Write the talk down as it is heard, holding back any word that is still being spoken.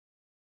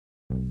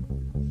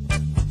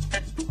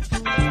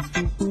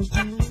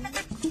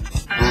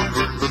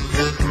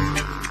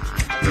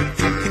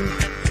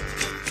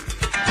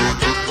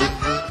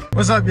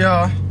What's up,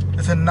 y'all?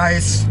 It's a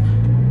nice,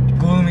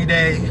 gloomy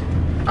day.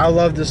 I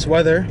love this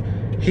weather.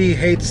 He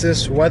hates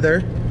this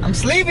weather. I'm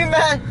sleeping,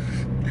 man.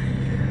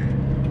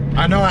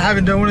 I know I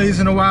haven't done one of these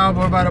in a while,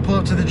 but we're about to pull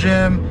up to the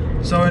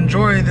gym. So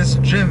enjoy this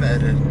gym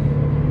edit.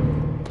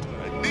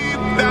 Deep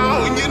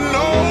down, you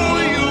know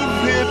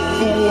you've hit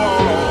the wall.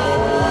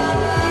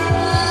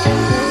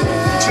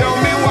 Tell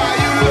me why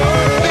you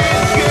love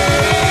these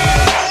games.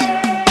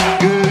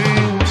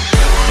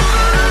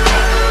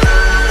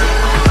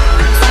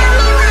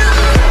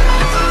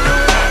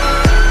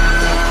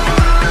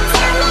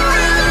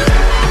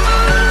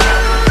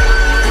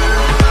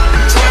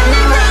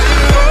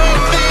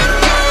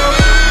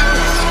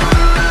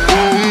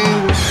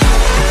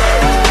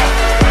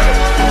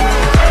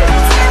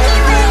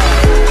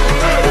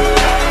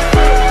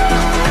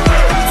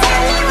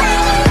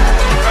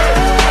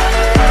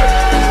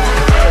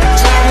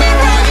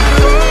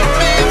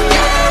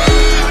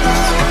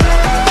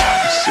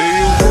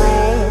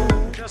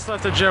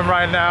 Left the gym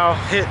right now,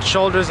 hit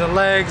shoulders and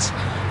legs.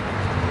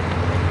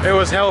 It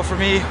was hell for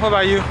me. What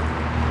about you?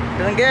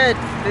 Feeling good,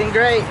 feeling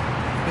great.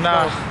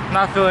 Nah,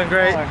 not feeling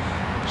great.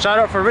 Shout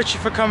out for Richie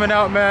for coming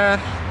out, man.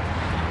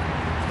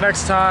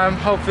 Next time,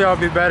 hopefully I'll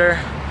be better.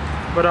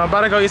 But I'm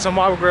about to go eat some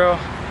Whopper Grill.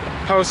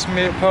 Post.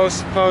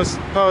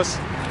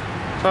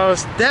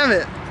 Damn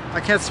it,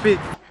 I can't speak.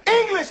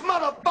 English,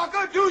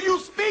 motherfucker, do you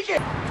speak it?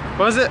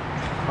 What was it?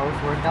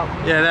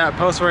 Post-workout. Yeah, that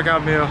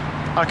post-workout meal.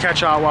 I'll catch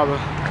y'all at Whopper.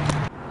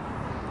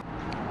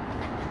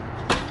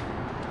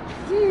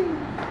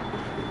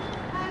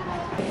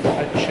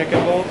 A chicken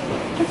bowl.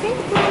 Okay,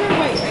 brown or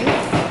white rice?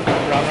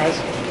 Brown rice.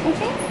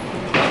 Okay.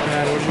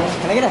 And what do you want?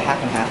 Can I get a half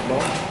and half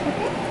bowl?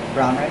 Okay.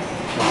 Brown rice?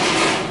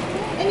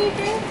 Any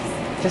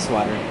drinks? Just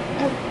water.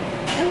 Oh,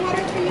 and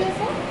water for you as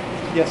well?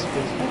 Yes,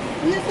 please.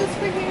 And this is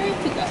for here or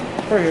to go?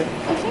 For here.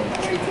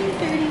 Okay,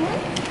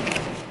 1431.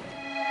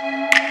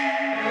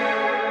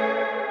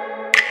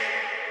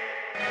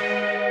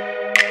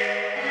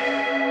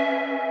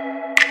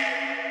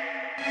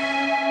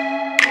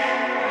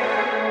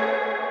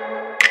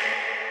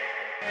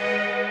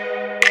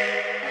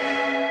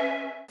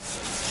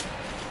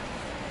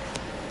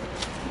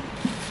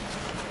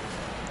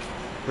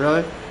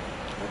 Really?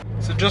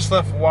 So just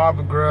left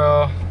Whopper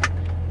Grill.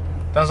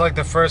 That's like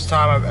the first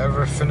time I've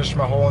ever finished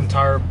my whole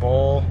entire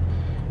bowl.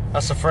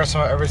 That's the first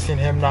time I've ever seen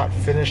him not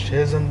finish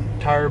his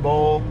entire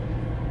bowl.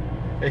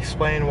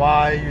 Explain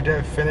why you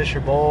didn't finish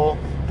your bowl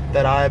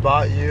that I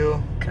bought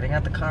you. Cutting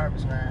out the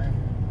carbs, man.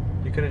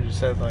 You could have just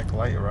said like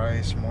light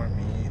rice, more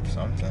meat,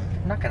 something.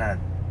 I'm not gonna...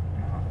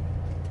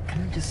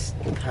 Can I just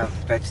have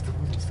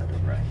vegetables instead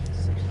of rice or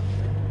something?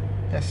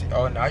 Yes.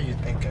 Oh, now you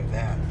think of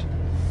that.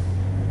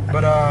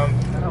 But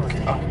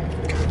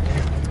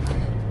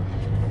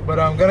But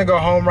I'm gonna go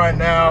home right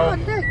now.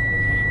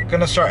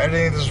 Gonna start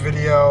editing this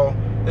video.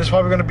 This is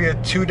probably gonna be a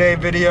 2-day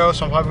video,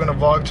 so I'm probably gonna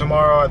vlog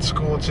tomorrow at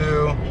school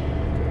too.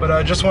 But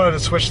I just wanted to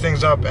switch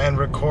things up and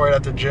record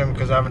at the gym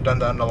because I haven't done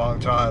that in a long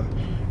time.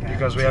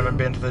 Because we haven't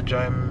been to the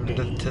gym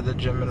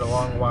in a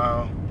long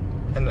while.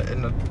 In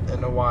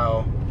a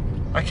while.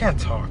 I can't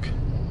talk.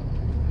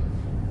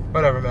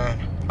 Whatever,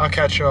 man. I'll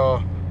catch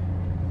y'all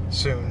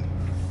soon.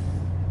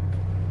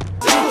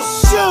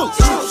 Shoot!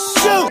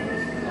 Shoot!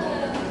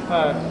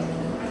 Hi.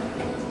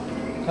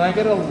 Can I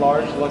get a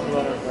large Lucky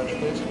Runner French,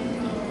 please?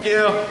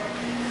 Yeah.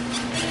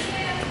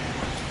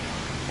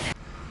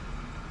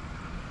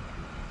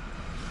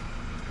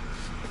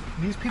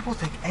 These people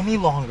take any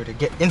longer to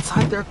get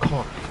inside their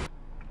car.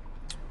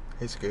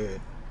 It's good.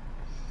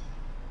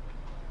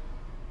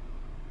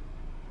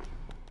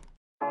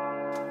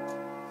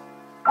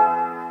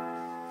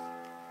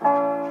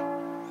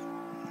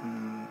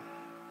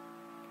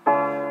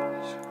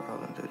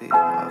 Scrolling through these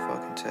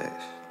motherfucking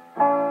texts.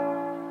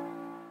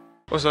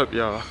 What's up,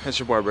 y'all? It's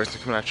your boy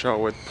Braxton coming at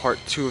y'all with part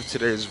 2 of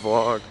today's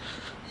vlog.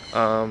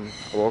 I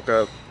woke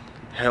up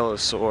hella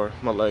sore.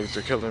 My legs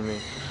are killing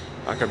me.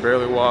 I can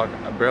barely walk.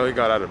 I barely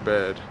got out of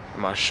bed.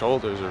 My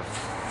shoulders are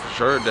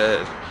sure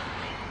dead.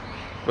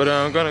 But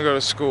I'm gonna go to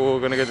school,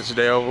 gonna get this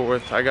day over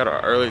with. I got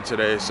out early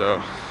today,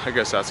 so I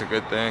guess that's a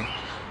good thing.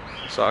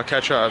 So I'll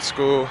catch y'all at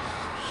school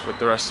with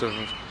the rest of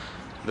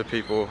the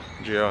people,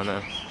 Gio and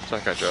them. So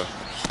I'll catch y'all.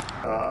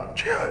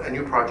 A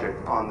new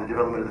project on the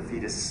development of the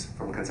fetus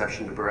from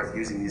conception to birth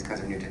using these kinds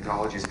of new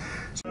technologies.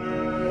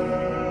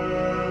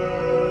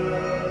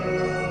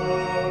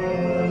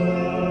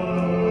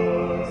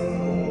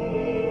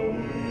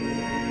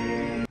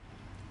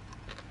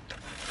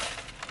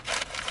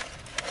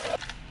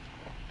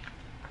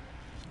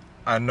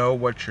 I know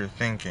what you're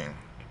thinking.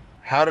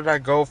 How did I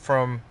go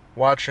from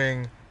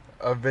watching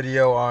a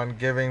video on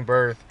giving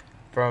birth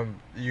from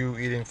you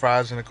eating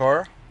fries in the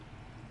car?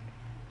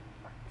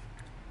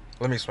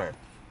 Let me explain.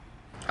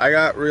 I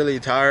got really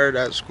tired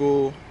at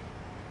school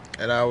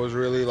and I was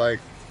really like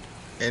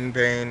in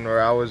pain, or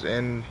I was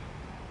in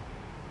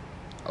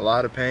a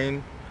lot of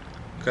pain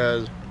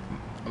because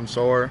I'm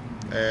sore,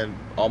 and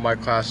all my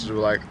classes were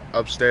like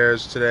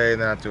upstairs today,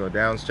 and then I have to go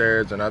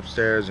downstairs and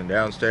upstairs and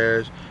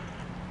downstairs.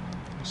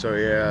 So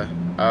yeah,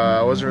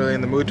 I wasn't really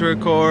in the mood to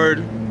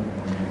record.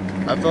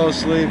 I fell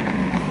asleep.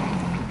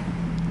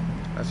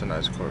 That's a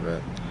nice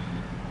Corvette.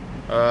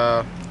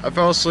 I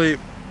fell asleep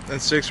in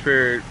 6th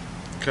period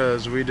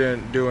because we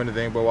didn't do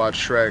anything but watch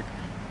Shrek,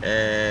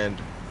 and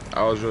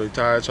I was really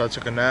tired, so I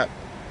took a nap.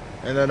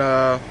 And then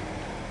I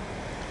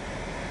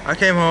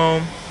came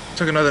home,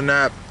 took another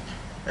nap,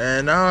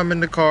 and now I'm in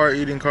the car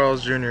eating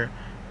Carl's Jr.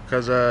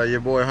 because your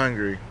boy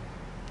hungry.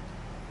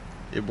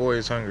 Your boy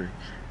is hungry.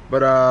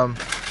 But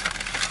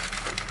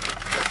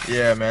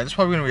yeah, man, this is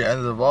probably gonna be the end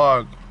of the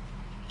vlog.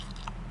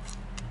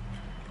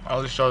 At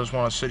least y'all just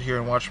want to sit here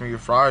and watch me eat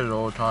fries the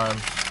whole time.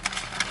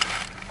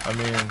 I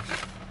mean,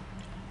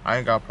 I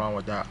ain't got a problem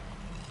with that.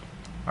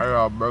 I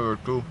got a burger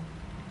too.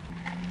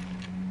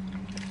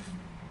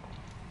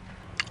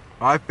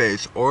 My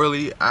face,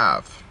 Orly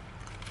Ave.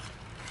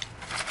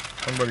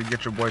 Somebody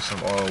get your boy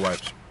some oil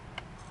wipes.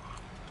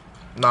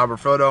 Nah, but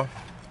Frodo,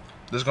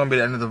 this is gonna be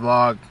the end of the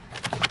vlog.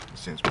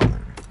 This is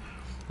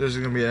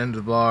gonna be the end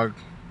of the vlog.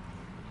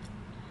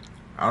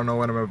 I don't know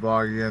when I'm gonna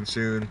vlog again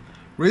soon.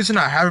 Reason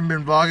I haven't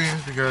been vlogging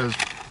is because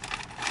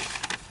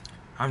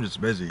I'm just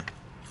busy.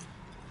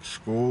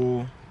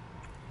 School.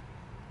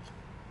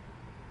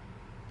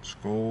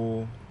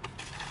 But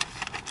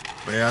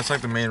yeah, that's like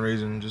the main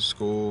reason, just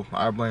school.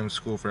 I blame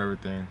school for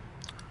everything.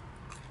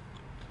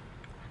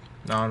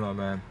 I don't know,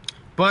 man.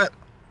 But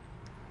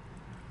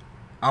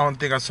I don't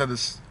think I said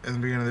this in the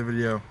beginning of the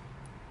video,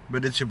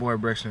 but it's your boy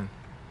Brixton,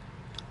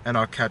 and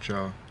I'll catch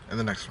y'all in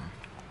the next one.